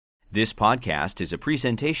This podcast is a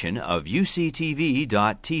presentation of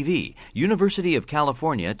UCTV.tv, University of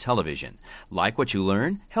California Television. Like what you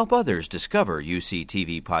learn? Help others discover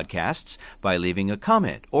UCTV podcasts by leaving a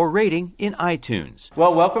comment or rating in iTunes.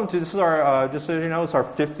 Well, welcome to, this is our, just so you know, it's our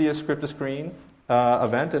 50th Script to Screen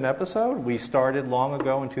event and episode. We started long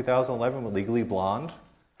ago in 2011 with Legally Blonde,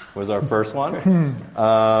 was our first one.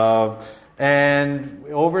 And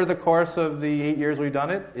over the course of the 8 years we've done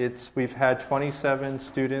it, we've had 27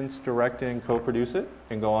 students direct and co-produce it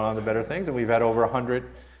and go on to better things. And we've had over 100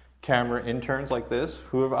 camera interns like this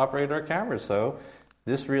who have operated our cameras. So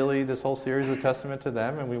this whole series is a testament to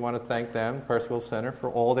them, and we want to thank them, Carsey-Wolf Center, for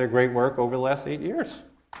all their great work over the last 8 years.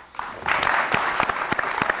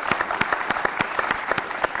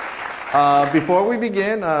 Before we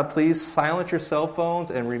begin, please silence your cell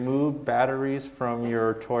phones and remove batteries from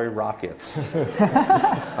your toy rockets.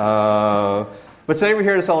 But today we're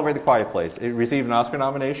here to celebrate The Quiet Place. It received an Oscar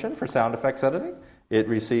nomination for sound effects editing. It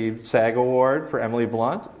received SAG Award for Emily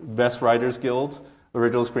Blunt, Best Writers Guild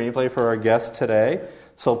original screenplay for our guest today.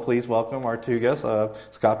 So please welcome our two guests,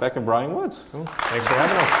 Scott Beck and Bryan Woods. Cool. Thanks for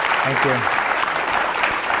having us. Thank you.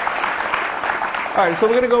 All right, so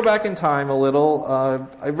we're going to go back in time a little.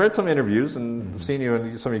 I've read some interviews and seen you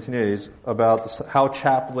in some of your communities about how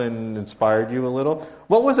Chaplin inspired you a little.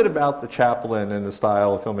 What was it about the Chaplin and the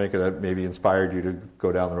style of filmmaker that maybe inspired you to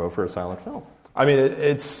go down the road for a silent film? I mean,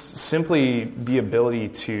 it's simply the ability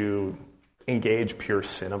to engage pure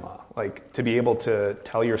cinema, like to be able to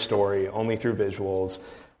tell your story only through visuals.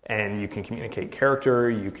 And you can communicate character,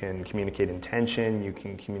 you can communicate intention, you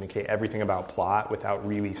can communicate everything about plot without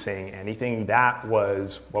really saying anything. That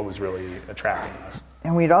was what was really attracting us.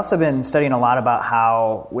 And we'd also been studying a lot about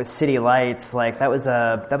how with City Lights, like that was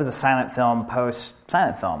a silent film post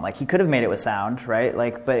silent film. Like he could have made it with sound, right?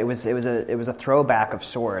 Like, but it was a throwback of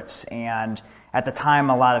sorts. And at the time,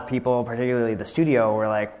 a lot of people, particularly the studio, were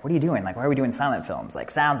like, "What are you doing? Like, why are we doing silent films? Like,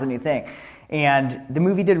 sound's the new thing." And the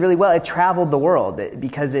movie did really well. It traveled the world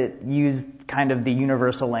because it used kind of the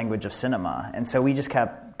universal language of cinema. And so we just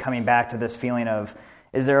kept coming back to this feeling of,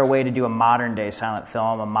 is there a way to do a modern-day silent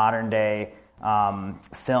film, a modern-day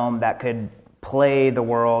film that could play the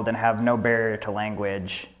world and have no barrier to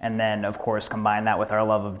language, and then, of course, combine that with our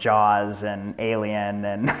love of Jaws and Alien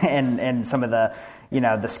and some of the,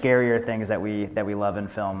 the scarier things that we love in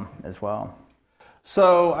film as well.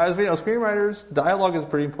 So, as we know, screenwriters, dialogue is a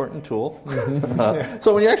pretty important tool.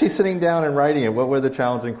 So when you're actually sitting down and writing it, what were the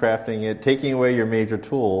challenges in crafting it, taking away your major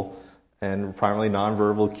tool, and primarily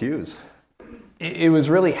nonverbal cues? It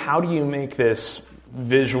was really, how do you make this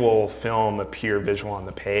visual film appear visual on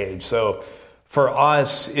the page? So for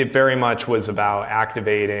us, it very much was about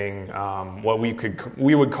activating what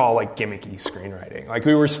we would call like gimmicky screenwriting. Like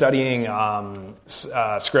we were studying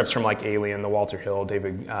scripts from like Alien, the Walter Hill,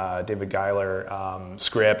 David Giler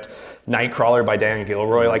script. Nightcrawler by Dan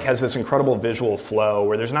Gilroy like has this incredible visual flow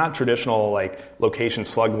where there's not traditional like location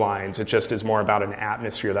slug lines. It just is more about an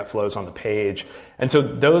atmosphere that flows on the page. And so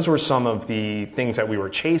those were some of the things that we were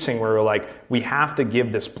chasing where we're like, we have to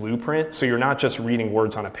give this blueprint so you're not just reading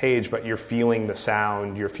words on a page, but you're feeling the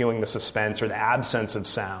sound, you're feeling the suspense or the absence of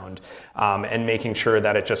sound, and making sure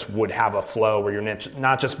that it just would have a flow where you're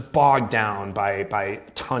not just bogged down by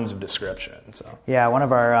tons of description. So yeah, one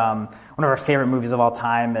of our favorite movies of all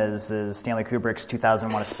time is Stanley Kubrick's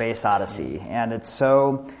 2001: A Space Odyssey, and it's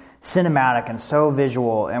so cinematic and so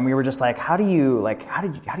visual, and we were just like, how do you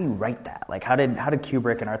write that? Like how did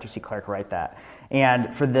Kubrick and Arthur C. Clarke write that?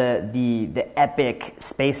 And for the epic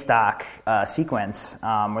space dock sequence,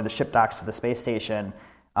 where the ship docks to the space station,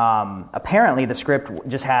 apparently the script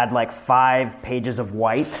just had like 5 pages of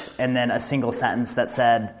white and then a single sentence that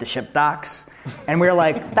said the ship docks. And we were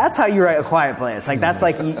like, that's how you write A Quiet Place. Like that's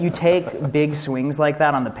like you take big swings like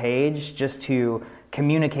that on the page just to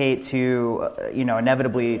communicate to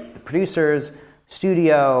inevitably the producers,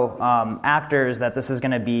 studio, actors that this is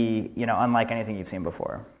going to be unlike anything you've seen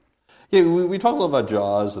before. Yeah, we talked a little about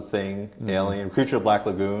Jaws, The Thing, Alien, Creature of Black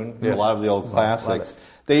Lagoon, a lot of the old classics.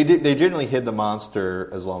 They generally hid the monster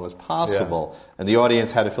as long as possible, and the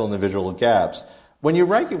audience had to fill in the visual gaps. When you're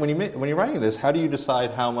writing this, how do you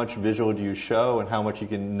decide how much visual do you show and how much you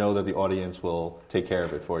can know that the audience will take care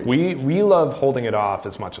of it for you? We love holding it off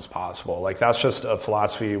as much as possible. Like that's just a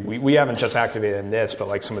philosophy. We haven't just activated in this, but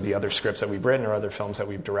like some of the other scripts that we've written or other films that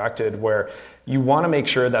we've directed, where you want to make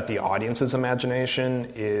sure that the audience's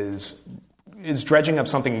imagination is dredging up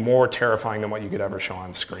something more terrifying than what you could ever show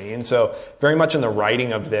on screen. So very much in the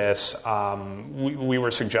writing of this, we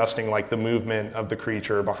were suggesting like the movement of the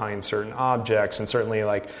creature behind certain objects, and certainly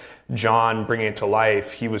like John bringing it to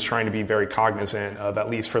life, he was trying to be very cognizant of, at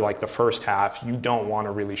least for like the first half, you don't want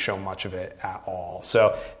to really show much of it at all.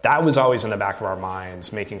 So that was always in the back of our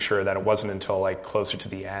minds, making sure that it wasn't until like closer to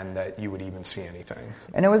the end that you would even see anything.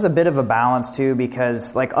 And it was a bit of a balance too,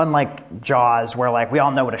 because like unlike Jaws, where like we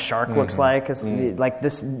all know what a shark looks like, like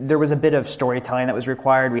this, there was a bit of storytelling that was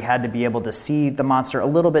required. We had to be able to see the monster a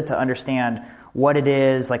little bit to understand what it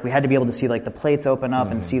is. Like we had to be able to see like the plates open up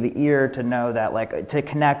and see the ear to know that, like, to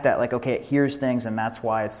connect that, like, okay, it hears things and that's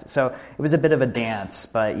why it's, so it was a bit of a dance.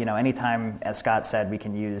 But you know, anytime, as Scott said, we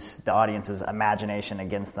can use the audience's imagination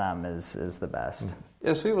against them is the best.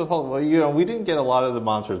 Yeah, see, well, you know, we didn't get a lot of the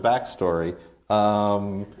monster's backstory.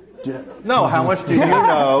 No, how much do you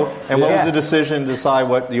know, and what was the decision to decide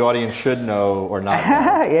what the audience should know or not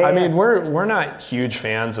know? I mean, we're not huge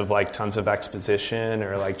fans of like tons of exposition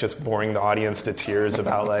or like just boring the audience to tears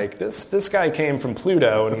about like this guy came from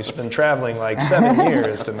Pluto and he's been traveling like 7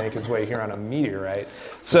 years to make his way here on a meteorite.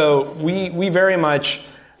 So we very much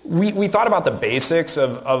we thought about the basics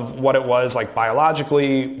of what it was like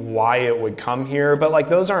biologically, why it would come here, but like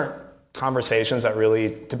those aren't conversations that really,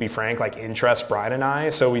 to be frank, like interest Bryan and I.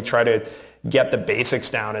 So we try to get the basics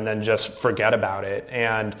down and then just forget about it.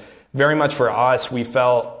 And very much for us, we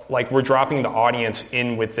felt like we're dropping the audience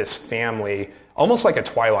in with this family, almost like a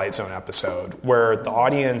Twilight Zone episode, where the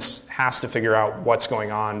audience has to figure out what's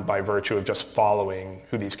going on by virtue of just following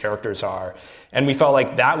who these characters are. And we felt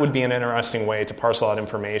like that would be an interesting way to parcel out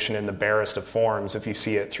information in the barest of forms if you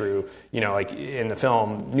see it through, you know, like in the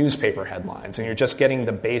film, newspaper headlines. And you're just getting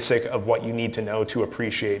the basic of what you need to know to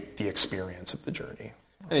appreciate the experience of the journey.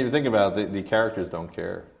 And if you think about it, the characters don't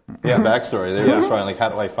care. The backstory, they were just trying, like, how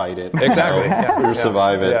do I fight it? Exactly. Or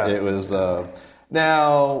survive it. It was...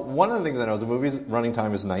 Now, one of the things I know, the movie's running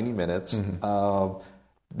time is 90 minutes.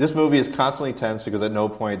 This movie is constantly tense because at no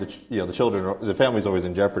point, the family's always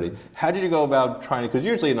in jeopardy. How did you go about trying to, because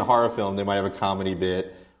usually in a horror film, they might have a comedy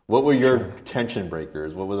bit. What were your tension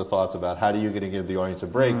breakers? What were the thoughts about how are you going to give the audience a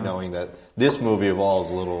break knowing that this movie evolves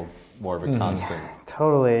a little more of a constant?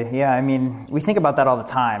 Totally, yeah. I mean, we think about that all the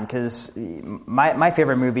time because my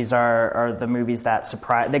favorite movies are the movies that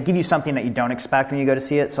that give you something that you don't expect when you go to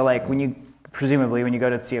see it. So like presumably when you go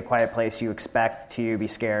to see A Quiet Place, you expect to be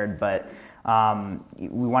scared, but we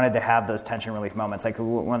wanted to have those tension relief moments. Like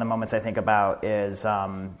one of the moments I think about is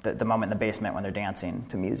the moment in the basement when they're dancing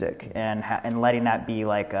to music and letting that be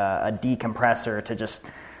like a decompressor to just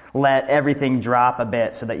let everything drop a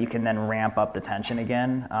bit so that you can then ramp up the tension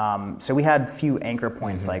again. So we had a few anchor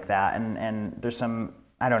points like that, and there's some,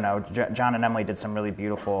 I don't know, John and Emily did some really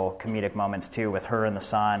beautiful comedic moments too with her and the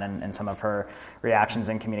son and some of her reactions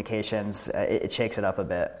and communications. It shakes it up a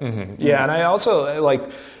bit. Yeah, and I also like...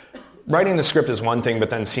 Writing the script is one thing, but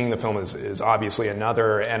then seeing the film is obviously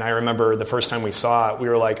another. And I remember the first time we saw it, we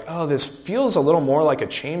were like, oh, this feels a little more like a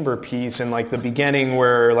chamber piece in like the beginning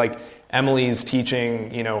where like Emily's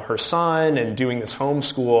teaching, you know, her son and doing this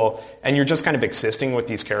homeschool, and you're just kind of existing with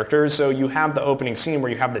these characters. So you have the opening scene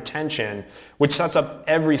where you have the tension, which sets up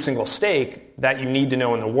every single stake that you need to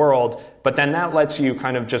know in the world, but then that lets you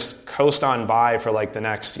kind of just coast on by for like the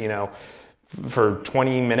next, you know, for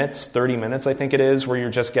 20 minutes, 30 minutes, I think it is, where you're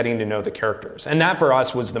just getting to know the characters. And that, for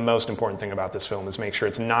us, was the most important thing about this film, is make sure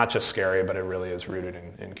it's not just scary, but it really is rooted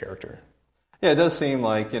in character. Yeah, it does seem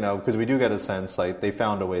like, you know, because we do get a sense like they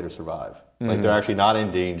found a way to survive. Like they're actually not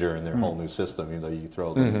in danger in their whole new system, even though you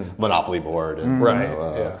throw the Monopoly board. And,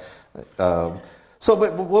 So,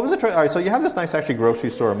 but what was the... All right, so you have this nice, actually,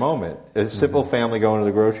 grocery store moment. A simple family going to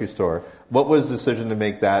the grocery store. What was the decision to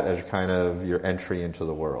make that as kind of your entry into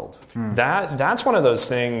the world? That's one of those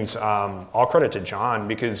things, all credit to John,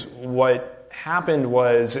 because what happened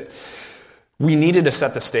was we needed to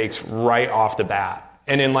set the stakes right off the bat.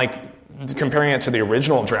 And in, like, comparing it to the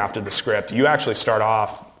original draft of the script, you actually start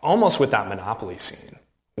off almost with that Monopoly scene,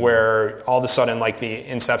 where all of a sudden, like, the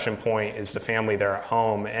inception point is the family there at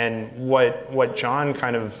home. And what John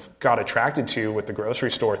kind of got attracted to with the grocery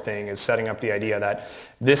store thing is setting up the idea that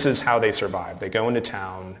this is how they survive. They go into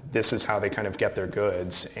town, this is how they kind of get their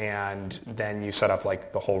goods, and then you set up,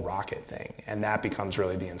 like, the whole rocket thing. And that becomes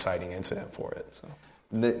really the inciting incident for it. So.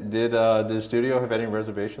 Did the studio have any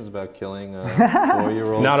reservations about killing a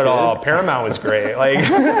 4-year-old Not kid? at all. Paramount was great. Like,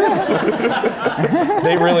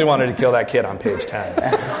 they really wanted to kill that kid on page 10.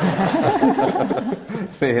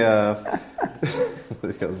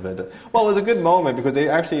 Well, it was a good moment because they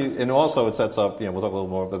actually, and also it sets up, you know, we'll talk a little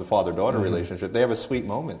more about the father-daughter relationship. They have a sweet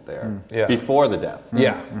moment there before the death.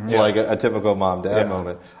 Like a typical mom-dad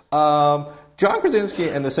moment. John Krasinski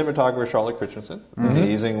and the cinematographer Charlotte Christensen,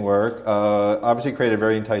 amazing work, obviously created a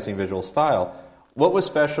very enticing visual style. What was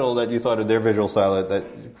special that you thought of their visual style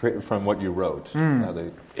that from what you wrote?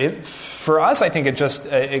 For us, I think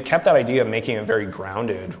it kept that idea of making it very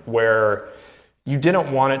grounded, where you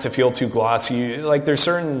didn't want it to feel too glossy. Like, there's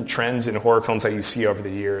certain trends in horror films that you see over the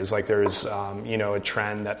years. Like, there's a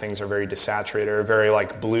trend that things are very desaturated or very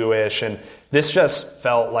like bluish, and this just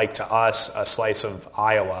felt like, to us, a slice of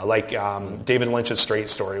Iowa. Like David Lynch's Straight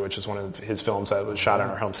Story, which is one of his films that was shot in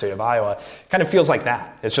our home state of Iowa, kind of feels like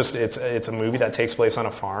that. It's just it's a movie that takes place on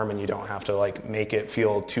a farm, and you don't have to like make it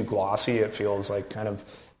feel too glossy. It feels like kind of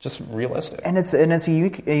just realistic. And it's a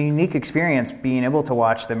unique experience being able to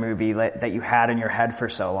watch the movie that you had in your head for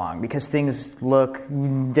so long, because things look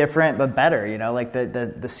different but better. You know, like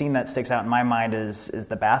the scene that sticks out in my mind is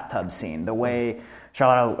the bathtub scene. The way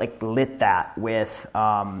Charlotte like lit that with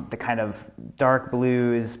the kind of dark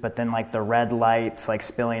blues, but then like the red lights like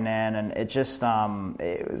spilling in, and it just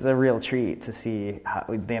it was a real treat to see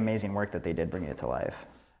the amazing work that they did bringing it to life.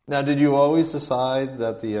 Now, did you always decide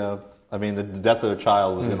that the death of the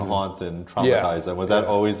child was going to haunt and traumatize them? Was that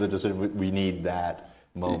always the decision? We need that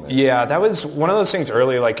moment. Yeah, that was one of those things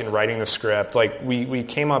early, like in writing the script. Like we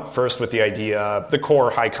came up first with the idea, the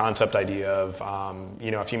core high concept idea of,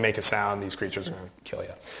 if you make a sound, these creatures are going to kill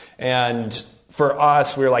you. And for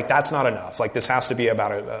us, we were like, that's not enough. Like, this has to be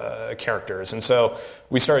about characters. And so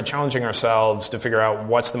we started challenging ourselves to figure out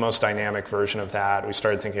what's the most dynamic version of that. We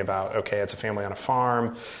started thinking about, okay, it's a family on a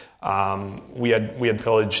farm. We had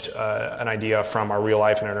pillaged an idea from our real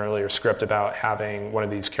life in an earlier script about having one of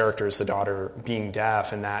these characters, the daughter, being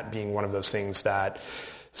deaf, and that being one of those things that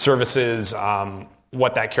services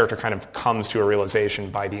what that character kind of comes to a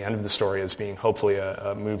realization by the end of the story as being hopefully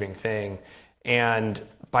a moving thing. And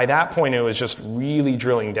by that point, it was just really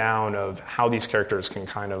drilling down of how these characters can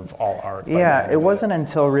kind of all art. Yeah, it wasn't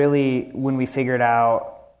until really when we figured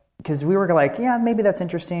out, because we were like, yeah, maybe that's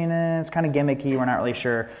interesting, and it's kind of gimmicky, we're not really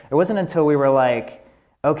sure. It wasn't until we were like,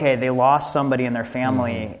 okay, they lost somebody in their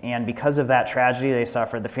family, and because of that tragedy they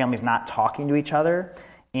suffered, the family's not talking to each other.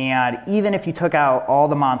 And even if you took out all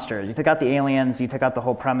the monsters, you took out the aliens, you took out the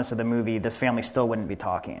whole premise of the movie, this family still wouldn't be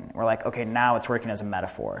talking. We're like, okay, now it's working as a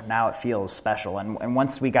metaphor. Now it feels special. And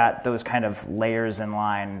once we got those kind of layers in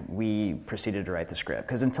line, we proceeded to write the script.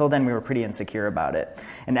 Because until then, we were pretty insecure about it.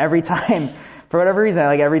 And every time, for whatever reason,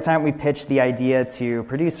 like every time we pitched the idea to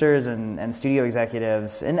producers and studio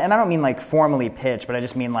executives, and I don't mean like formally pitch, but I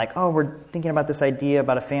just mean like, oh, we're thinking about this idea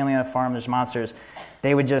about a family on a farm, there's monsters.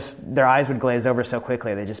 They would just, their eyes would glaze over so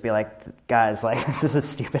quickly. They'd just be like, guys, like, this is a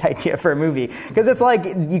stupid idea for a movie. Because it's like,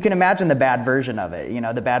 you can imagine the bad version of it. You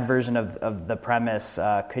know, the bad version of the premise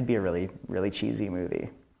could be a really, really cheesy movie.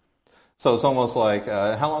 So it's almost like,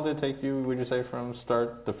 how long did it take you, would you say, from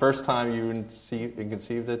start, the first time you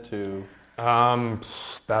conceived it to...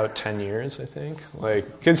 About 10 years, I think. Like,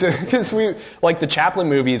 because we, like the Chaplin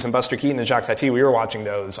movies and Buster Keaton and Jacques Tati, we were watching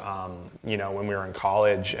those, when we were in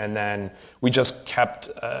college, and then we just kept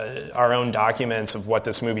our own documents of what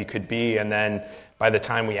this movie could be, and then by the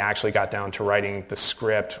time we actually got down to writing the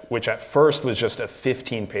script, which at first was just a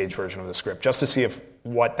 15-page version of the script, just to see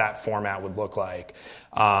what that format would look like.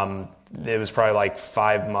 It was probably like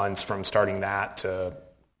 5 months from starting that to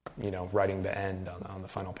writing the end on the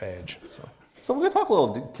final page. So we're going to talk a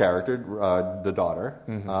little character, the daughter.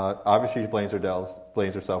 Obviously, she blames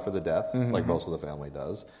herself for the death, like most of the family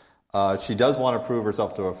does. She does want to prove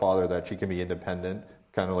herself to her father that she can be independent,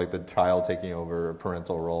 kind of like the child taking over a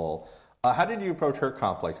parental role. How did you approach her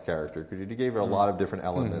complex character? Because you gave her a lot of different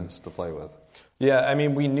elements to play with. Yeah, I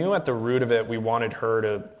mean, we knew at the root of it, we wanted her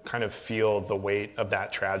to kind of feel the weight of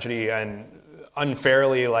that tragedy and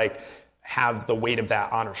unfairly, have the weight of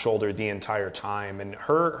that on her shoulder the entire time. And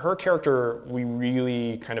her character, we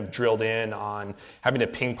really kind of drilled in on having to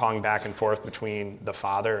ping pong back and forth between the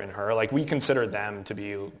father and her. Like, we consider them to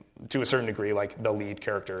be, to a certain degree, like the lead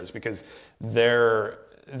characters, because their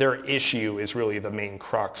issue is really the main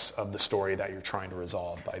crux of the story that you're trying to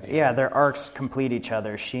resolve by the end. Yeah, their arcs complete each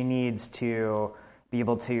other. She needs to be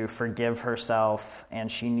able to forgive herself, and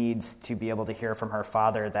she needs to be able to hear from her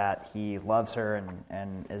father that he loves her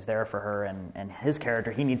and is there for her, and his character,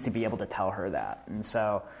 he needs to be able to tell her that. And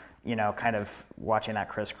so, kind of watching that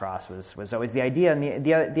crisscross was always the idea. And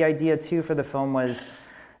the idea, too, for the film was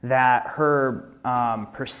that her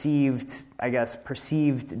perceived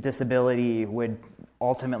disability would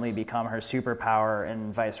ultimately become her superpower,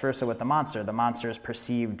 and vice versa with the monster. The monster's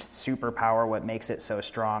perceived superpower, what makes it so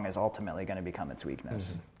strong, is ultimately going to become its weakness.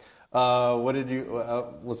 What did you?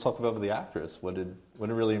 Let's talk about the actress. What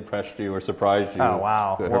really impressed you or surprised you? Oh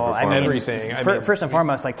wow! Well, everything. First and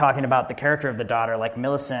foremost, like talking about the character of the daughter, like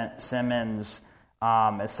Millicent Simmons.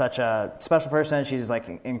 is such a special person. She's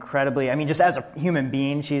like incredibly, I mean, just as a human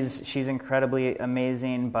being, she's incredibly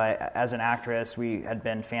amazing. But as an actress, we had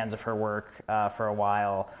been fans of her work for a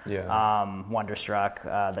while. Yeah. Wonderstruck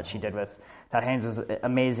that she did with Todd Haynes was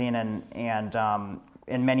amazing, and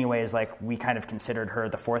in many ways, like we kind of considered her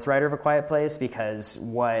the fourth writer of A Quiet Place, because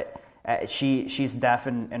she's deaf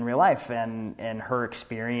in real life, and her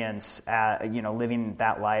experience living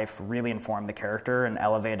that life really informed the character and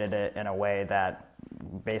elevated it in a way that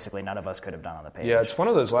basically none of us could have done on the page. Yeah, it's one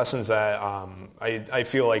of those lessons that I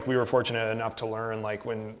feel like we were fortunate enough to learn, like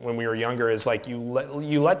when we were younger, is like you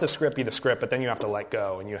let the script be the script, but then you have to let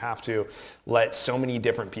go, and you have to let so many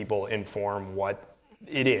different people inform what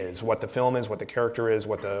it is, what the film is, what the character is,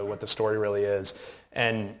 what the story really is.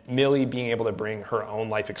 And Millie being able to bring her own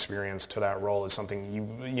life experience to that role is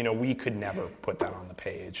something we could never put that on the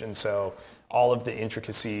page. And so all of the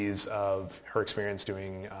intricacies of her experience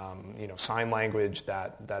doing sign language,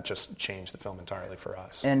 that just changed the film entirely for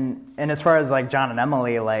us. And as far as like John and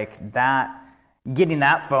Emily, like that, getting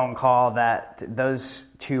that phone call that those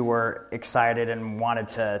two were excited and wanted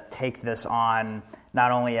to take this on,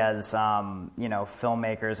 not only as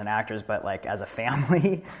filmmakers and actors, but like as a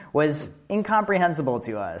family, was incomprehensible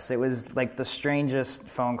to us. It was like the strangest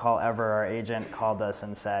phone call ever. Our agent called us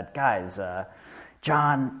and said, "Guys,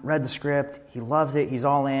 John read the script. He loves it. He's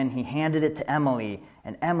all in. He handed it to Emily,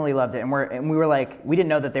 and Emily loved it." And we were like, we didn't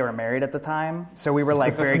know that they were married at the time, so we were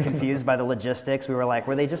like very confused by the logistics. We were like,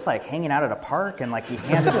 were they just like hanging out at a park and like he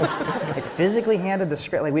handed like physically handed the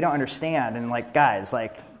script? Like we don't understand. And like, guys,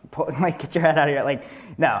 like get your head out of here. Like,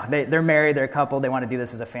 no, they're married, they're a couple, they want to do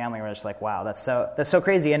this as a family. We're just like, wow, that's so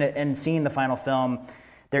crazy. And seeing the final film,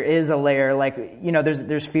 there is a layer, like,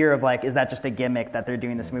 there's fear of like, is that just a gimmick that they're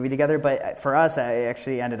doing this movie together? But for us, I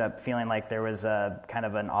actually ended up feeling like there was a kind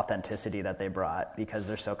of an authenticity that they brought, because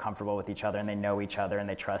they're so comfortable with each other and they know each other and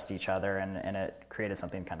they trust each other, and it created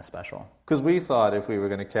something kind of special. Because we thought if we were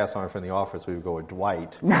going to cast someone from The Office, we would go with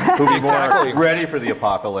Dwight, who'd be more ready for the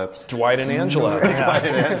apocalypse. Dwight and Angela. Dwight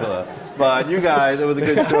and Angela. But you guys, it was a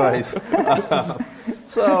good choice.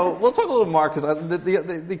 So we'll talk a little more, because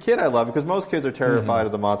the kid I love, because most kids are terrified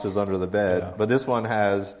of the monsters under the bed, but this one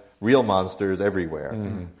has real monsters everywhere.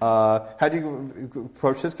 How do you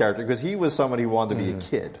approach his character? Because he was somebody who wanted to be a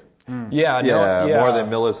kid. Yeah, more than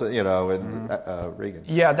Millicent, and Regan.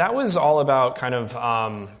 Yeah, that was all about kind of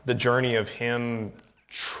the journey of him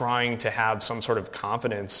trying to have some sort of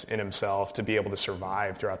confidence in himself to be able to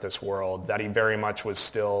survive throughout this world, that he very much was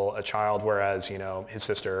still a child, whereas, his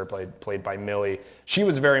sister, played by Millie, she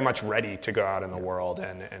was very much ready to go out in the world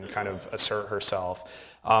and kind of assert herself.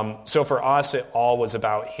 So for us, it all was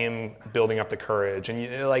about him building up the courage.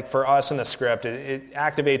 And like for us in the script, it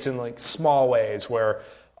activates in like small ways where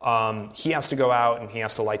he has to go out and he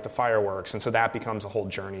has to light the fireworks, and so that becomes a whole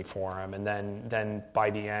journey for him. And then by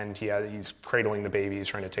the end, he's cradling the baby, he's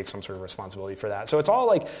trying to take some sort of responsibility for that. So it's all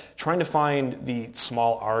like trying to find the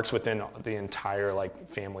small arcs within the entire like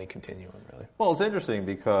family continuum, really. Well, it's interesting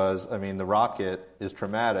because the rocket is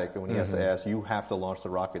traumatic, and when he has to ask, you have to launch the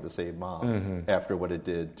rocket to save Mom after what it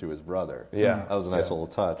did to his brother. Yeah, that was a nice little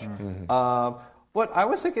touch. What I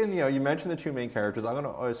was thinking, you mentioned the two main characters. I'm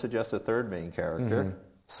going to suggest a third main character.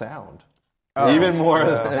 Sound. Even more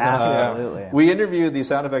than... Absolutely. We interviewed the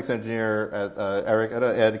sound effects engineer, Eric,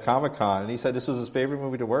 at Comic-Con, and he said this was his favorite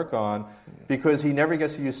movie to work on because he never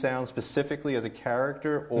gets to use sound specifically as a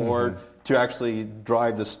character or to actually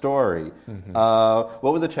drive the story. What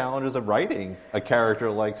were the challenges of writing a character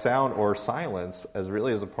like sound or silence as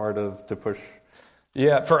a part of, to push...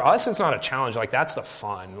 Yeah, for us, it's not a challenge. Like, that's the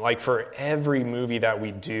fun. Like, for every movie that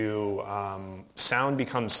we do, sound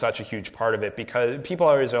becomes such a huge part of it, because people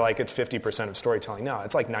always are like, it's 50% of storytelling. No,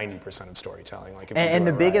 it's like 90% of storytelling. Like, and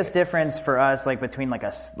the biggest difference for us, like between like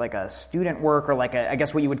a student work or like I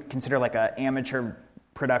guess what you would consider like an amateur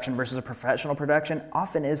production versus a professional production,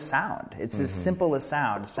 often is sound. It's as simple as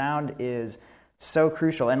sound. Sound is so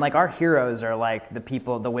crucial, and like our heroes are like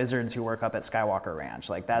the wizards who work up at Skywalker Ranch.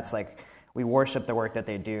 Like that's like. We worship the work that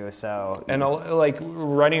they do. So, and like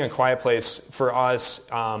writing A Quiet Place for us,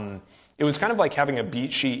 it was kind of like having a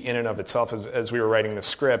beat sheet in and of itself as we were writing the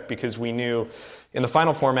script, because we knew in the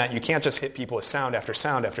final format you can't just hit people with sound after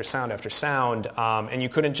sound after sound after sound, and you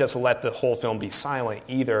couldn't just let the whole film be silent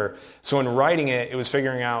either. So in writing it, it was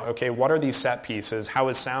figuring out, okay, what are these set pieces? How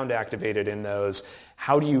is sound activated in those?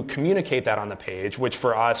 how do you communicate that on the page? Which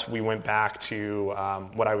for us, we went back to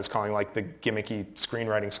what I was calling like the gimmicky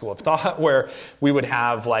screenwriting school of thought, where we would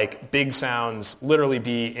have like big sounds literally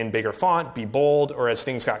be in bigger font, be bold, or as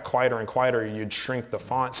things got quieter and quieter, you'd shrink the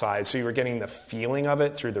font size. So you were getting the feeling of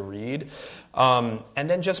it through the read. And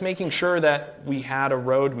then just making sure that we had a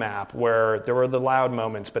roadmap where there were the loud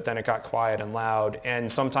moments, but then it got quiet and loud.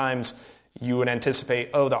 And sometimes you would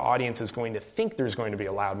anticipate, the audience is going to think there's going to be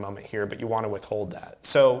a loud moment here, but you want to withhold that.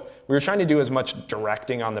 So we were trying to do as much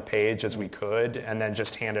directing on the page as we could, and then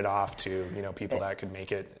just hand it off to people that could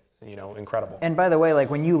make it incredible. And by the way, like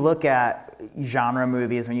when you look at genre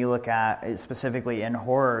movies, when you look at specifically in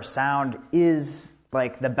horror, sound is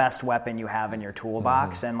like the best weapon you have in your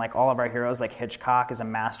toolbox. Mm-hmm. And like all of our heroes, like Hitchcock is a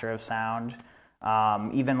master of sound.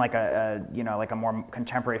 Even like a more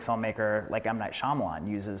contemporary filmmaker like M. Night Shyamalan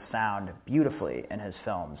uses sound beautifully in his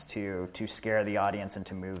films to scare the audience and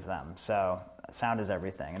to move them. So sound is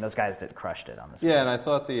everything, and those guys crushed it on this. Yeah, movie. And I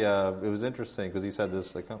thought it was interesting because he said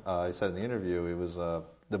this. He said in the interview, it was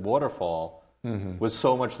the waterfall was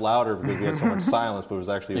so much louder because we had so much silence, but it was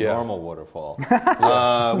actually a normal waterfall.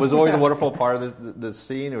 Was always a waterfall part of the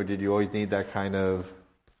scene, or did you always need that kind of?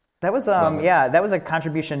 That was that was a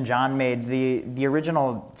contribution John made. The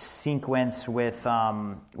original sequence with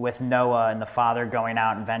Noah and the father going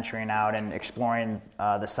out and venturing out and exploring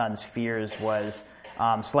the son's fears was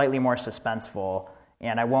slightly more suspenseful.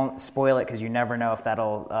 And I won't spoil it because you never know if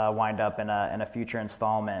that'll wind up in a future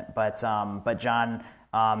installment. But John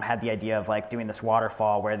had the idea of like doing this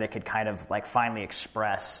waterfall where they could kind of like finally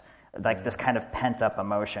express like this kind of pent up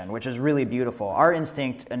emotion, which is really beautiful. Our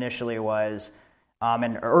instinct initially was.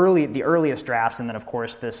 And the earliest drafts, and then of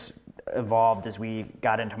course this evolved as we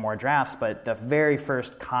got into more drafts, but the very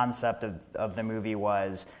first concept of the movie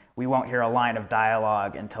was we won't hear a line of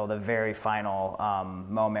dialogue until the very final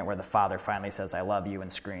moment where the father finally says, "I love you,"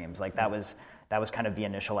 and screams. Like that was kind of the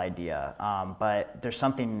initial idea. But there's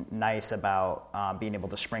something nice about being able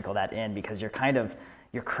to sprinkle that in because you're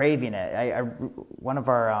craving it. One of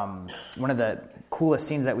the coolest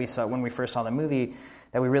scenes that we saw when we first saw the movie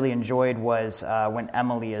that we really enjoyed was when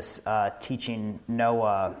Emily is teaching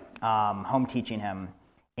Noah, home teaching him,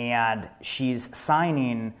 and she's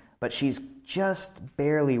signing, but she's just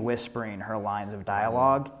barely whispering her lines of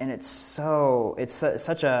dialogue, and it's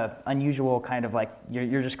such a unusual kind of like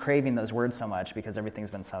you're just craving those words so much because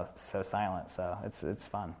everything's been so silent. So it's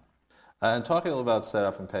fun. And talking a little about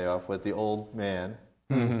setup and payoff with the old man,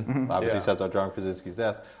 obviously sets up John Krasinski's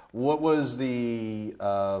death. What was the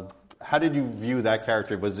how did you view that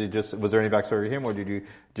character? Was there any backstory to him, or did you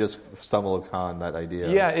just stumble upon that idea?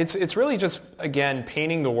 Yeah, it's really just, again,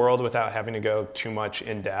 painting the world without having to go too much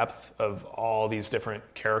in depth of all these different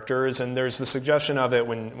characters. And there's the suggestion of it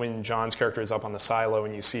when John's character is up on the silo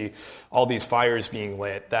and you see all these fires being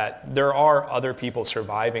lit, that there are other people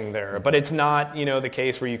surviving there. But it's not, the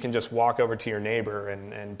case where you can just walk over to your neighbor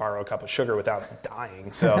and borrow a cup of sugar without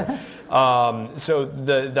dying. So, so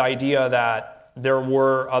the idea that there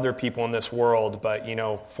were other people in this world, but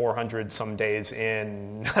 400 some days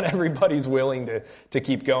in, not everybody's willing to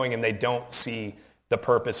keep going, and they don't see the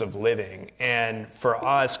purpose of living. And for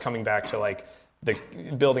us, coming back to like the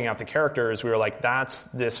building out the characters, we were like, that's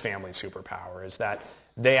this family's superpower, is that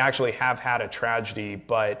they actually have had a tragedy,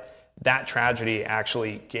 but that tragedy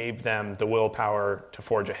actually gave them the willpower to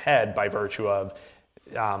forge ahead by virtue of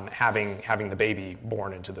having the baby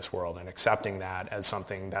born into this world and accepting that as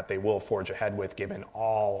something that they will forge ahead with, given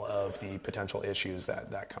all of the potential issues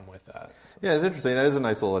that come with that. So. Yeah, it's interesting. It is a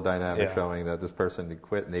nice little dynamic showing that this person could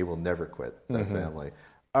quit and they will never quit, that family.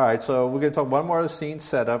 All right, so we're going to talk one more of the scene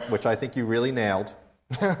setup, which I think you really nailed.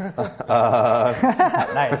 Nice.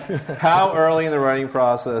 How early in the writing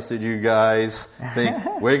process did you guys think,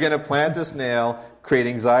 we're going to plant this nail, create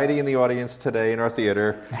anxiety in the audience today in our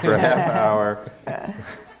theater for a half hour?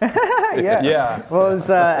 Yeah. Well, it was,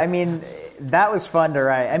 that was fun to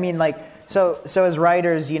write. So as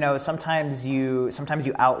writers, sometimes you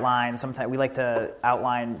outline. Sometimes we like to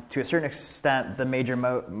outline to a certain extent the major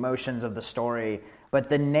motions of the story. But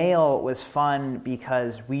the nail was fun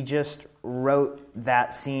because we just wrote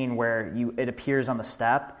that scene where it appears on the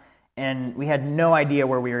step, and we had no idea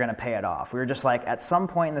where we were going to pay it off. We were just like, at some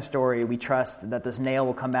point in the story, we trust that this nail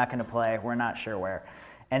will come back into play. We're not sure where.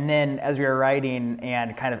 And then as we were writing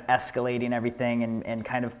and kind of escalating everything and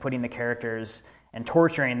kind of putting the characters and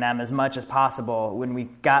torturing them as much as possible, when we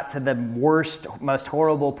got to the worst, most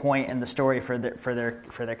horrible point in the story for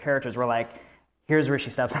their characters, we're like, here's where she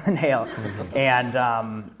steps on the nail. And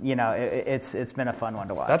it's been a fun one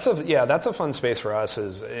to watch. That's a fun space for us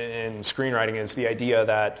in screenwriting, is the idea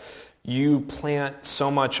that you plant so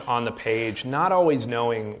much on the page, not always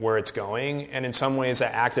knowing where it's going, and in some ways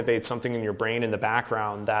that activates something in your brain in the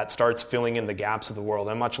background that starts filling in the gaps of the world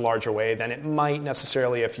in a much larger way than it might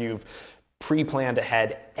necessarily if you've pre-planned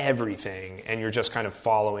ahead everything and you're just kind of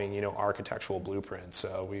following, architectural blueprints.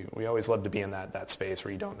 So we always love to be in that space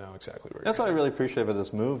where you don't know exactly where That's what I really appreciate about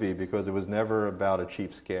this movie, because it was never about a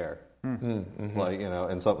cheap scare. Mm-hmm.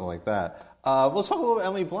 And something like that. Let's talk a little about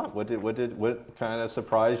Emily Blunt. What kind of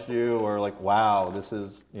surprised you, or like, wow, this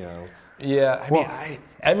is, Yeah, I mean,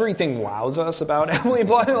 everything wows us about Emily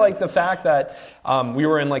Blunt. Like the fact that we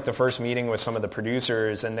were in like the first meeting with some of the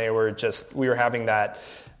producers, and we were having that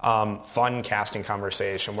fun casting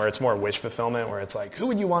conversation where it's more wish fulfillment, where it's like, who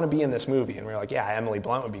would you want to be in this movie? And we're like, yeah, Emily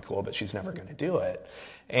Blunt would be cool, but she's never going to do it.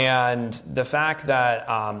 And the fact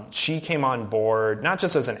that she came on board, not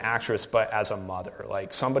just as an actress, but as a mother,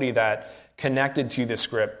 like somebody that connected to the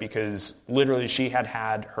script, because literally she had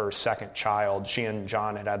her second child. She and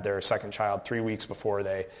John had their second child 3 weeks before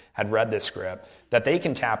they had read this script, that they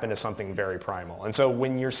can tap into something very primal. And so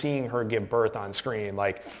when you're seeing her give birth on screen,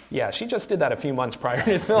 like, yeah, she just did that a few months prior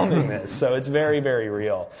to filming this. So it's very, very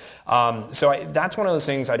real. That's one of those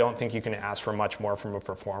things I don't think you can ask for much more from a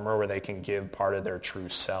performer, where they can give part of their true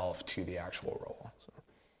self to the actual role. So.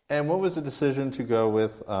 And what was the decision to go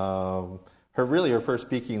with... Her first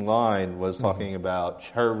speaking line was talking about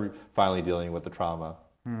her finally dealing with the trauma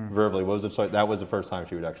verbally. That was the first time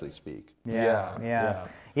she would actually speak. Yeah.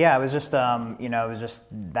 It was just,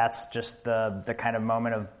 that's just the kind of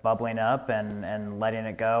moment of bubbling up and letting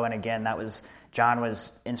it go. And again, John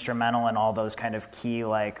was instrumental in all those kind of key,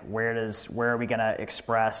 like, where are we going to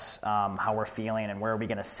express how we're feeling, and where are we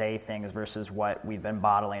going to say things versus what we've been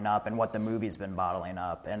bottling up and what the movie's been bottling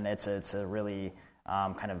up. And it's a really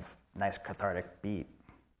kind of nice cathartic beat.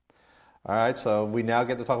 All right, so we now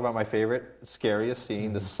get to talk about my favorite, scariest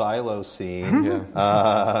scene, the silo scene.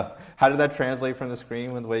 How did that translate from the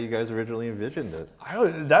screen with the way you guys originally envisioned it?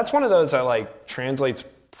 That's one of those that translates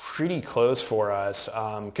pretty close for us,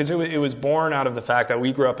 because it was born out of the fact that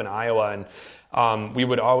we grew up in Iowa, and we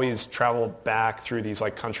would always travel back through these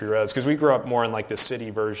country roads, because we grew up more in the city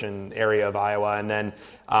version area of Iowa, and then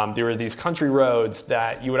there were these country roads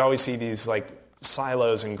that you would always see these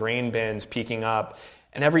silos and grain bins peeking up,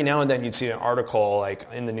 and every now and then you'd see an article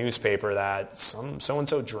in the newspaper that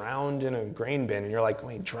so-and-so drowned in a grain bin, and you're like,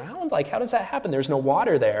 wait, drowned? How does that happen? There's no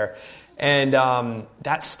water there. And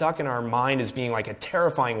that stuck in our mind as being a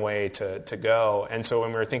terrifying way to go. And so when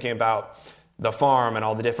we were thinking about the farm and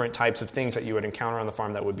all the different types of things that you would encounter on the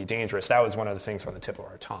farm that would be dangerous, that was one of the things on the tip of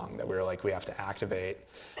our tongue that we were we have to activate.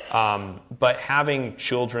 But having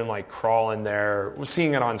children crawl in there,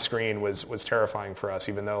 seeing it on screen was terrifying for us,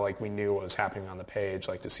 even though we knew what was happening on the page.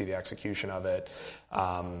 To see the execution of it,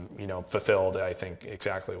 fulfilled, I think,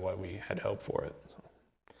 exactly what we had hoped for it. So.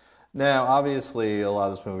 Now, obviously, a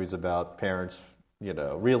lot of this movie is about parents,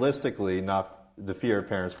 realistically, not the fear of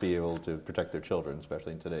parents being able to protect their children,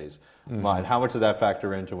 especially in today's mind. How much did that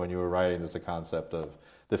factor into when you were writing this, the concept of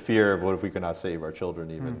the fear of what if we could not save our children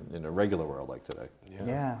even in a regular world like today?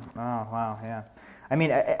 Yeah. Oh, wow, yeah. I mean,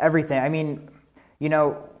 everything. I mean,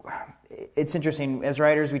 it's interesting. As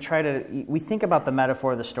writers, we think about the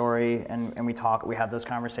metaphor of the story, and we have those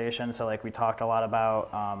conversations. So, we talked a lot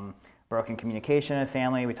about broken communication in a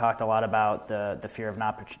family. We talked a lot about the fear of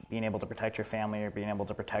not being able to protect your family or being able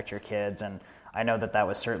to protect your kids, and I know that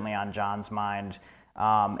was certainly on John's mind.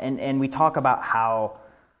 And we talk about how,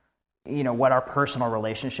 what our personal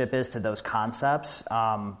relationship is to those concepts.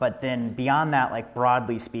 But then beyond that,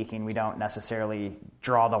 broadly speaking, we don't necessarily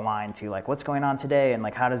draw the line to what's going on today and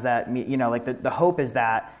how does that mean, the hope is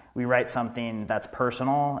that we write something that's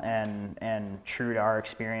personal and true to our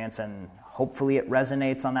experience, and hopefully it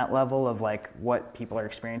resonates on that level of what people are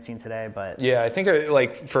experiencing today. But yeah, I think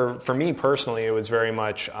for me personally, it was very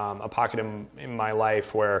much a pocket in my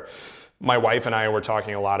life where my wife and I were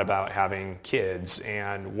talking a lot about having kids,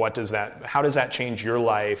 and how does that change your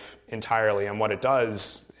life entirely? And what it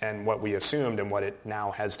does, and what we assumed, and what it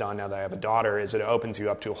now has done now that I have a daughter, is it opens you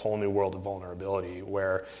up to a whole new world of vulnerability,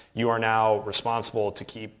 where you are now responsible to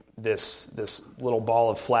keep this little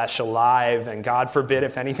ball of flesh alive, and God forbid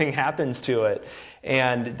if anything happens to it.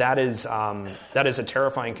 And that is a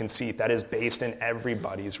terrifying conceit that is based in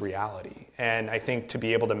everybody's reality. And I think to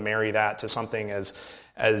be able to marry that to something as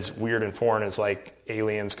weird and foreign as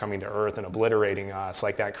aliens coming to Earth and obliterating us,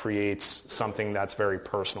 that creates something that's very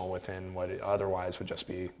personal within what it otherwise would just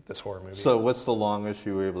be this horror movie. So what's the longest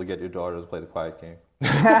you were able to get your daughter to play the quiet game?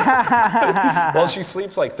 Well, she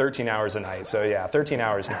sleeps 13 hours a night, so yeah, 13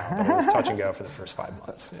 hours now, but it was touch and go for the first 5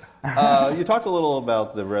 months. Yeah. You talked a little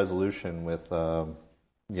about the resolution with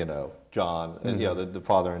John, and the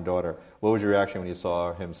father and daughter. What was your reaction when you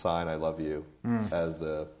saw him sign "I love you" as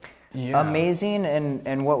the? Yeah. Amazing,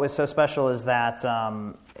 and what was so special is that,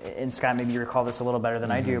 and Scott, maybe you recall this a little better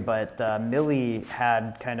than I do, but Millie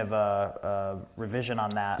had kind of a revision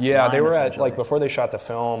on that. Yeah, they were at, before they shot the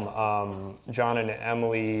film, John and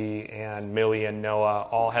Emily and Millie and Noah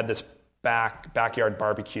all had this backyard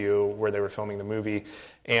barbecue where they were filming the movie,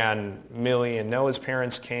 and Millie and Noah's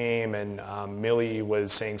parents came, and Millie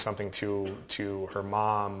was saying something to her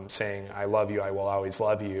mom, saying, "I love you, I will always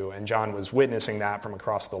love you," and John was witnessing that from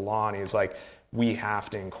across the lawn. He's like, we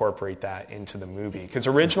have to incorporate that into the movie, because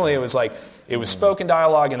originally it was spoken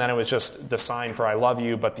dialogue, and then it was just the sign for "I love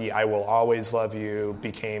you," but the "I will always love you"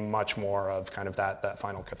 became much more of kind of that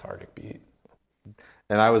final cathartic beat.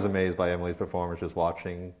 And I was amazed by Emily's performance just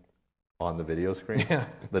watching on the video screen. Yeah.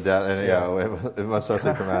 The death, and it must have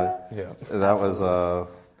been traumatic. Yeah. That was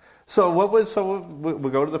we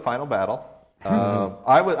go to the final battle.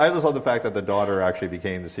 I just love the fact that the daughter actually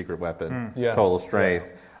became the secret weapon, total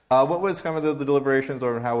strength. What was kind of the deliberations,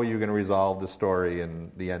 or how were you going to resolve the story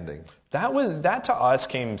and the ending? That to us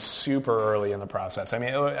came super early in the process. I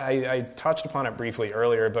mean, I touched upon it briefly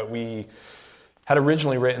earlier, but we had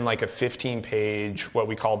originally written like a 15-page, what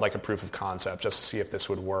we called like a proof of concept, just to see if this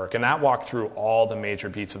would work. And that walked through all the major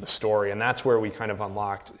beats of the story. And that's where we kind of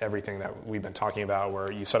unlocked everything that we've been talking about,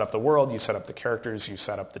 where you set up the world, you set up the characters, you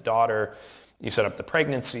set up the daughter, you set up the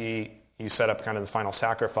pregnancy, you set up kind of the final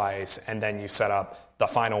sacrifice, and then you set up the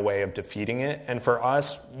final way of defeating it. And for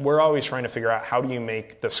us, we're always trying to figure out, how do you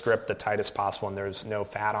make the script the tightest possible and there's no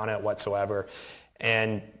fat on it whatsoever.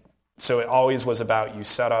 And so it always was about, you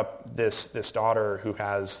set up this daughter who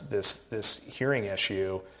has this hearing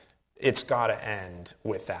issue. It's got to end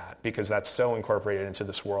with that, because that's so incorporated into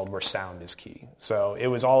this world where sound is key. So it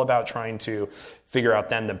was all about trying to figure out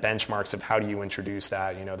then the benchmarks of how do you introduce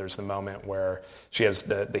that. There's the moment where she has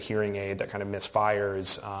the hearing aid that kind of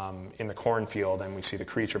misfires in the cornfield, and we see the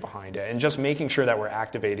creature behind it. And just making sure that we're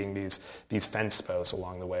activating these fence posts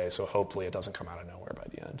along the way, so hopefully it doesn't come out of nowhere by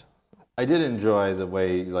the end. I did enjoy the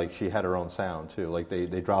way, she had her own sound too. Like they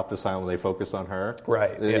dropped the sound when they focused on her.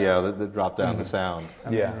 Right. They dropped down the sound.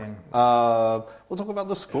 Yeah. We'll talk about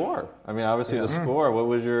the score. I mean, obviously the score. What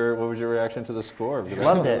was your reaction to the score?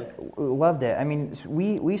 Loved it. I mean,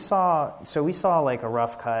 we saw like a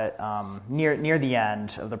rough cut near the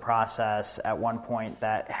end of the process at one point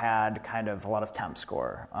that had kind of a lot of temp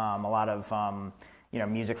score, a lot of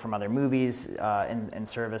music from other movies in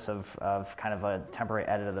service of kind of a temporary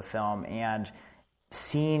edit of the film. And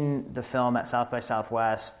seeing the film at South by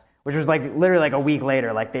Southwest, which was like literally like a week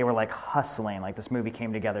later, like they were like hustling, like this movie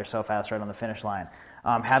came together so fast right on the finish line.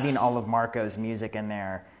 Having all of Marco's music in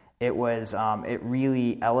there, it was it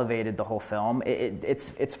really elevated the whole film.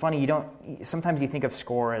 It's funny, sometimes you think of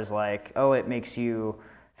score as like, oh, it makes you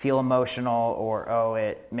feel emotional, or oh,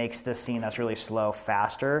 it makes this scene that's really slow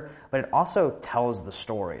faster, but it also tells the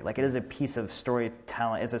story. Like, it is a piece of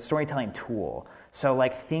storytelling. It's a storytelling tool. So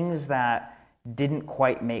like things that didn't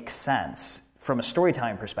quite make sense from a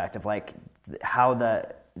storytelling perspective, like how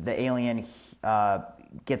the alien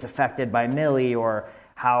gets affected by Millie, or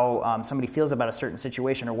how somebody feels about a certain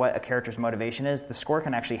situation, or what a character's motivation is, the score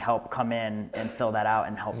can actually help come in and fill that out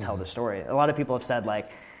and help tell the story. A lot of people have said like,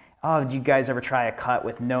 oh, did you guys ever try a cut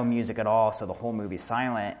with no music at all, so the whole movie's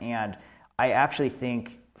silent? And I actually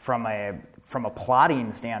think from a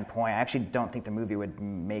plotting standpoint, I actually don't think the movie would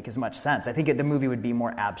make as much sense. I think the movie would be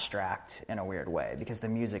more abstract in a weird way, because the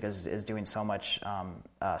music is doing so much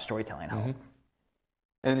storytelling help. Mm-hmm.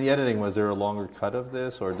 And in the editing, was there a longer cut of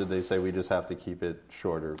this, or did they say we just have to keep it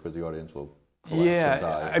shorter because the audience will collapse and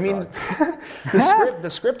die? I mean, the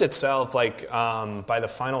script itself, like by the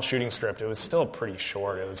final shooting script, it was still pretty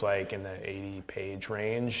short. It was like in the 80-page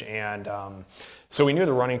range, and so we knew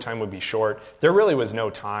the running time would be short. There really was no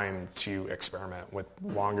time to experiment with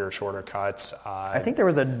longer, shorter cuts. I think there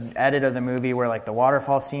was an edit of the movie where like the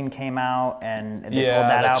waterfall scene came out, and they pulled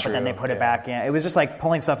that out, but then they put it back in. It was just like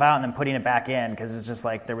pulling stuff out and then putting it back in, because it's just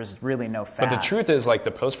like there was really no fat. But the truth is, like,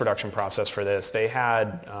 the post-production process for this, they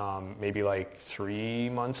had maybe like 3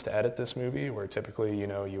 months to edit this movie, where typically,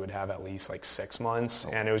 you would have at least like 6 months.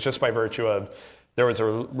 And it was just by virtue of there was a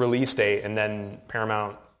release date, and then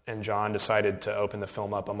Paramount and John decided to open the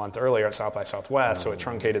film up a month earlier at South by Southwest, so it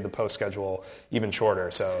truncated the post schedule even shorter.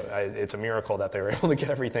 So it's a miracle that they were able to get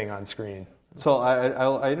everything on screen. So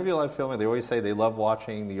I interview a lot of filmmakers. They always say they love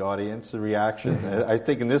watching the audience, the reaction. Mm-hmm. I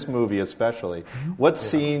think in this movie especially. What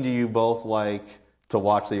scene do you both like to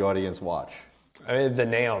watch the audience watch? I mean, the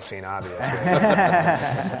nail scene, obviously.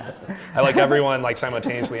 I like everyone like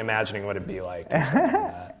simultaneously imagining what it'd be like to do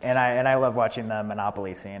that. And I love watching the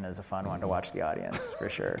Monopoly scene as a fun one to watch the audience, for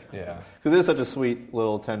sure. Yeah. Because it is such a sweet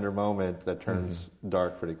little tender moment that turns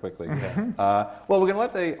dark pretty quickly. Well, we're going to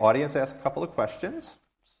let the audience ask a couple of questions.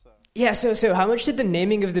 Yeah, so how much did the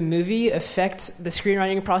naming of the movie affect the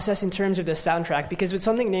screenwriting process in terms of the soundtrack? Because with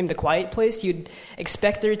something named The Quiet Place, you'd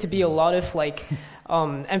expect there to be a lot of like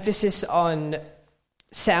emphasis on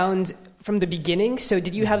sound from the beginning. So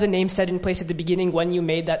did you have the name set in place at the beginning when you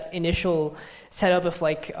made that initial setup of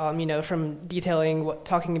like, from detailing,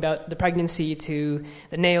 talking about the pregnancy to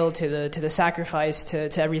the nail to the sacrifice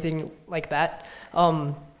to everything like that?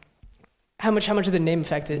 How much did the name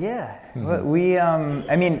affect it? Yeah, we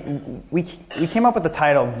came up with the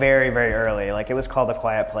title very, very early. Like, it was called A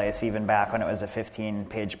Quiet Place even back when it was a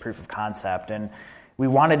 15-page proof of concept, and we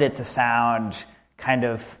wanted it to sound kind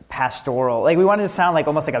of pastoral. Like, we wanted it to sound like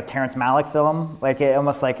almost like a Terrence Malick film. Like,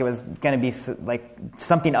 almost like it was going to be like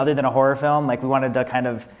something other than a horror film. Like, we wanted to kind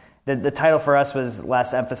of the title for us was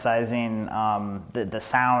less emphasizing the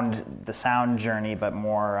sound journey, but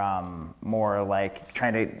more like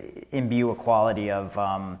trying to imbue a quality of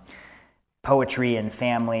poetry and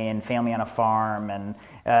family on a farm. And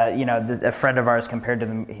a friend of ours compared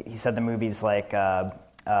to he said the movie's like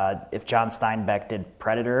if John Steinbeck did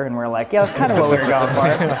Predator, and we're like, yeah, that's kind of what we were going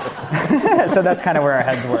for. So that's kind of where our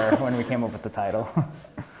heads were when we came up with the title.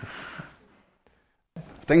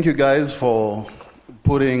 Thank you guys for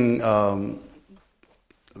putting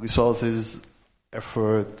resources,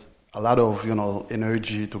 effort, a lot of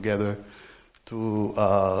energy together to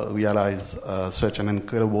realize such an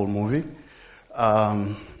incredible movie.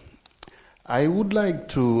 I would like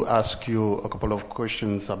to ask you a couple of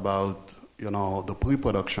questions about the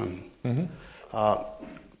pre-production. Mm-hmm.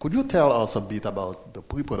 Could you tell us a bit about the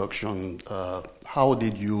pre-production? How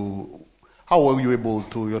were you able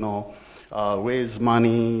to raise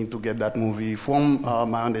money to get that movie? From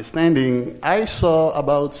my understanding, I saw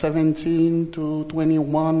about 17 to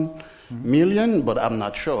 21 million, but I'm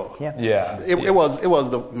not sure. Yeah. It was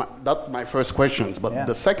that's my first questions. But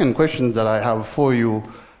the second question that I have for you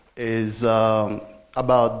is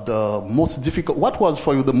about the most difficult. What was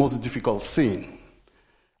for you the most difficult scene?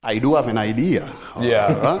 I do have an idea.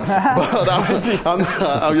 Yeah. But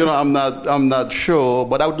I'm not sure.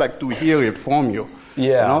 But I would like to hear it from you.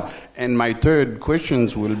 Yeah. And my third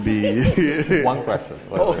questions will be one question.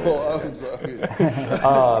 I'm sorry.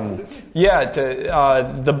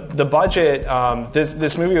 The budget.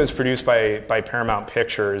 This movie was produced by Paramount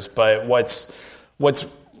Pictures, but what's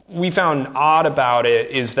we found odd about it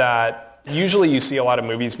is that usually you see a lot of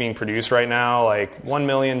movies being produced right now, like 1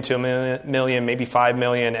 million, 2 million, maybe 5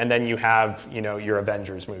 million, and then you have your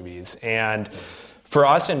Avengers movies. And for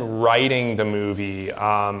us in writing the movie,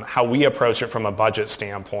 how we approached it from a budget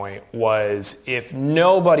standpoint was if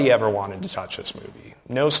nobody ever wanted to touch this movie,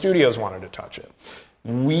 no studios wanted to touch it,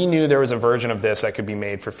 we knew there was a version of this that could be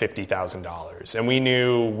made for $50,000. And we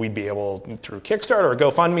knew we'd be able, through Kickstarter or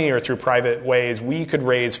GoFundMe or through private ways, we could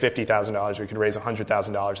raise $50,000, we could raise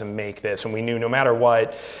 $100,000 and make this. And we knew no matter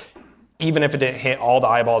what, even if it didn't hit all the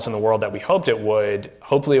eyeballs in the world that we hoped it would,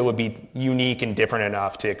 hopefully it would be unique and different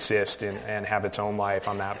enough to exist and have its own life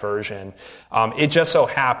on that version. It just so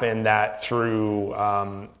happened that through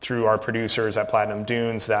our producers at Platinum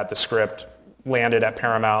Dunes that the script landed at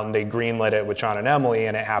Paramount and they greenlit it with John and Emily,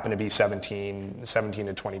 and it happened to be 17 to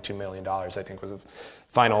 $22 million, I think was the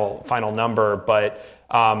final number. But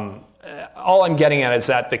all I'm getting at is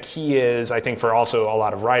that the key is, I think for also a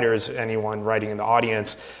lot of writers, anyone writing in the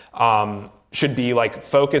audience, should be like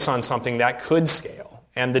focus on something that could scale.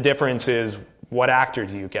 And the difference is what actor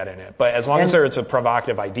do you get in it? But as long as there's a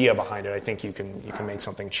provocative idea behind it, I think you can make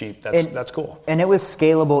something cheap. That's cool. And it was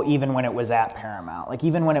scalable even when it was at Paramount. Like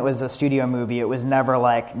even when it was a studio movie, it was never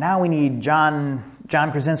like, now we need John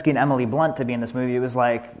Krasinski and Emily Blunt to be in this movie. It was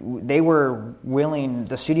like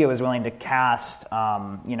the studio was willing to cast,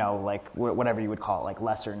 like whatever you would call it, like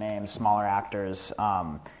lesser names, smaller actors,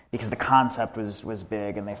 because the concept was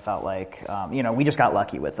big and they felt like, we just got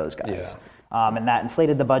lucky with those guys. Yeah. And that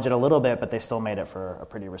inflated the budget a little bit, but they still made it for a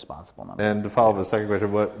pretty responsible number. And to follow up the second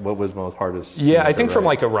question, what was most hardest? Yeah, I think from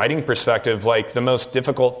like a writing perspective, like the most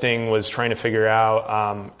difficult thing was trying to figure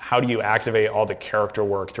out how do you activate all the character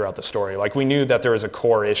work throughout the story. Like we knew that there was a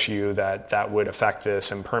core issue that would affect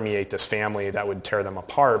this and permeate this family that would tear them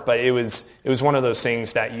apart, but it was one of those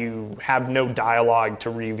things that you have no dialogue to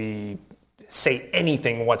really say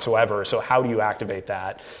anything whatsoever. So how do you activate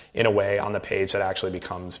that in a way on the page that actually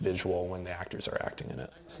becomes visual when the actors are acting in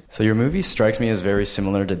it? So your movie strikes me as very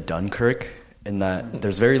similar to Dunkirk in that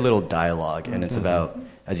there's very little dialogue, and it's about,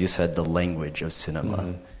 as you said, the language of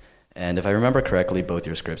cinema. And if I remember correctly, both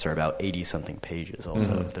your scripts are about 80-something pages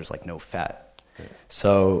also. There's like no fat.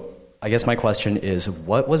 So I guess my question is,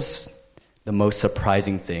 what was the most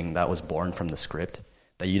surprising thing that was born from the script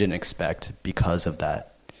that you didn't expect because of that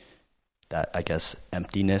I guess,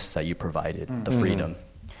 emptiness that you provided, the freedom?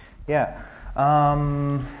 Yeah.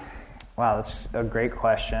 Wow, that's a great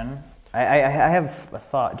question. I have a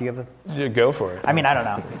thought. Do you have a... Yeah, go for it. I mean, I don't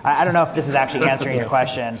know. I don't know if this is actually answering your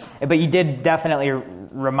question, but you did definitely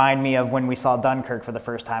remind me of when we saw Dunkirk for the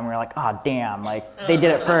first time. We were like, oh, damn, like, they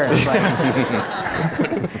did it first.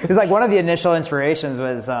 Because like one of the initial inspirations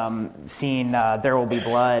was seeing There Will Be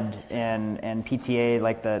Blood in PTA,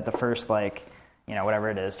 like the first, like, you know, whatever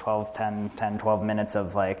it is, 12 minutes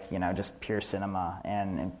of, like, you know, just pure cinema,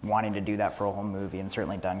 and wanting to do that for a whole movie. And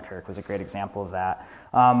certainly Dunkirk was a great example of that.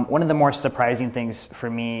 One of the more surprising things for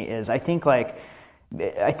me is I think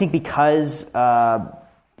because the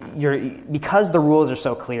rules are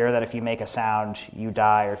so clear that if you make a sound, you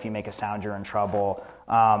die, or if you make a sound, you're in trouble.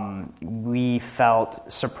 We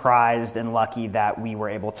felt surprised and lucky that we were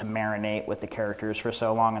able to marinate with the characters for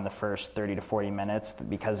so long in the first 30 to 40 minutes,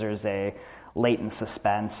 because there's a latent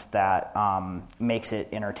suspense that makes it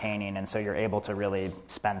entertaining, and so you're able to really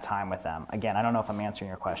spend time with them. Again, I don't know if I'm answering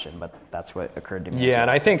your question, but that's what occurred to me. Yeah,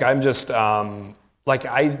 and I think I'm just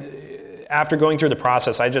after going through the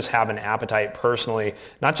process, I just have an appetite personally,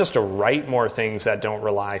 not just to write more things that don't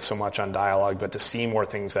rely so much on dialogue, but to see more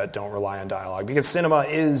things that don't rely on dialogue. Because cinema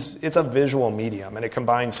it's a visual medium, and it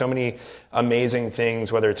combines so many amazing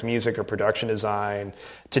things, whether it's music or production design,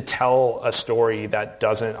 to tell a story that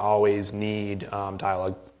doesn't always need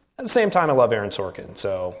dialogue. At the same time, I love Aaron Sorkin,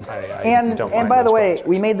 so I don't mind. And by the way, projects.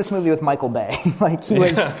 we made this movie with Michael Bay. Like, he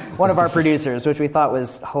was one of our producers, which we thought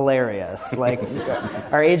was hilarious. Like,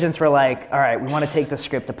 our agents were like, all right, we want to take the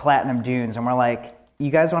script to Platinum Dunes, and we're like,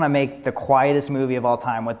 you guys want to make the quietest movie of all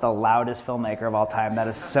time with the loudest filmmaker of all time? That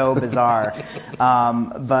is so bizarre.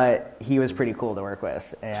 But he was pretty cool to work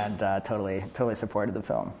with, and totally supported the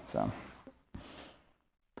film. So.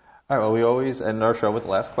 All right, well, we always end our show with the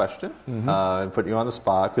last question, and put you on the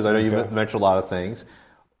spot, because I know you mentioned a lot of things.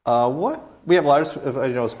 We have a lot of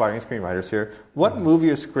aspiring screenwriters here. What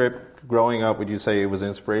movie or script growing up would you say was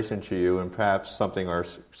inspiration to you, and perhaps something our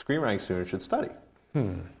screenwriting students should study?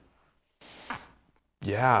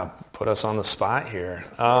 Yeah, put us on the spot here.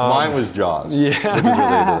 Mine was Jaws.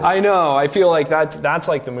 Yeah, I know. I feel like that's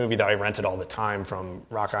like the movie that I rented all the time from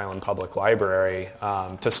Rock Island Public Library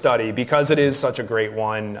to study, because it is such a great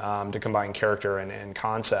one to combine character and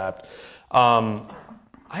concept.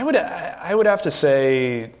 I would have to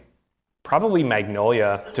say probably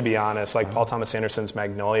Magnolia, to be honest, like Paul Thomas Anderson's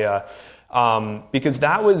Magnolia. Because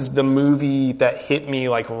that was the movie that hit me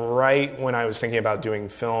like right when I was thinking about doing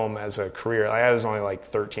film as a career. I was only like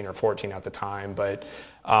 13 or 14 at the time, but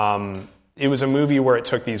it was a movie where it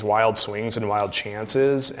took these wild swings and wild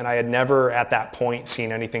chances, and I had never at that point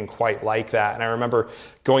seen anything quite like that. And I remember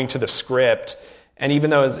going to the script, and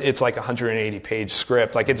even though it's like a 180-page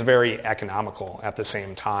script, like, it's very economical at the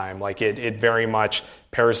same time. Like, it very much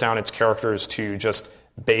pares down its characters to just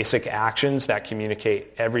basic actions that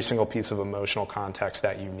communicate every single piece of emotional context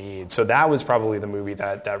that you need. So that was probably the movie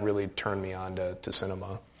that really turned me on to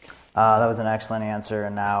cinema. That was an excellent answer,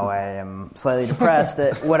 and now I am slightly depressed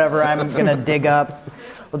at whatever I'm going to dig up.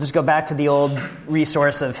 We'll just go back to the old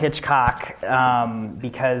resource of Hitchcock,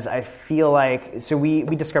 because I feel like, so we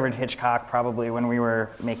discovered Hitchcock probably when we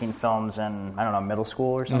were making films in, I don't know, middle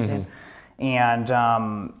school or something. And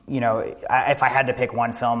if I had to pick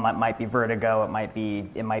one film, it might be Vertigo. It might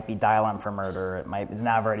be Dial M for Murder.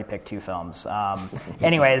 Now I've already picked two films.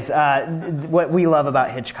 Anyways, what we love about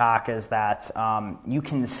Hitchcock is that you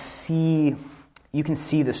can see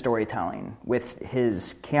the storytelling with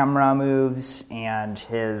his camera moves and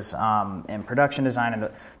his and production design, and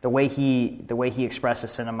the way he expresses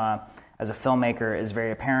cinema as a filmmaker is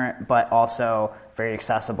very apparent, but also very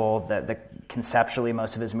accessible. Conceptually,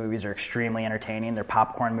 most of his movies are extremely entertaining. They're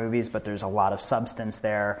popcorn movies, but there's a lot of substance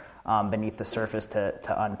there beneath the surface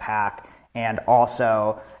to unpack. And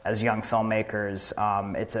also, as young filmmakers,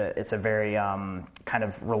 it's a very kind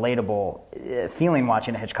of relatable feeling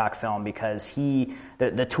watching a Hitchcock film, because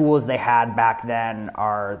the tools they had back then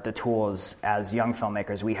are the tools as young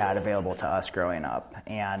filmmakers we had available to us growing up,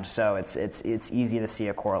 and so it's easy to see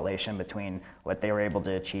a correlation between what they were able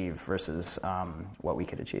to achieve versus what we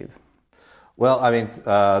could achieve. Well, I mean,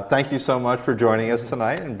 thank you so much for joining us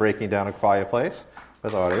tonight and breaking down A Quiet Place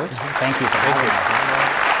with the audience. Thank you for having us.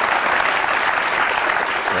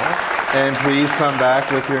 Yeah. And please come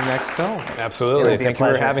back with your next film. Absolutely. Thank you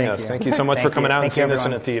for having us. Thank you so much for coming out and seeing this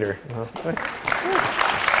in a theater.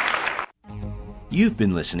 You've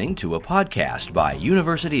been listening to a podcast by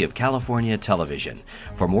University of California Television.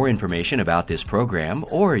 For more information about this program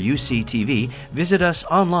or UCTV, visit us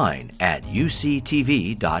online at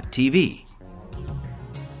uctv.tv.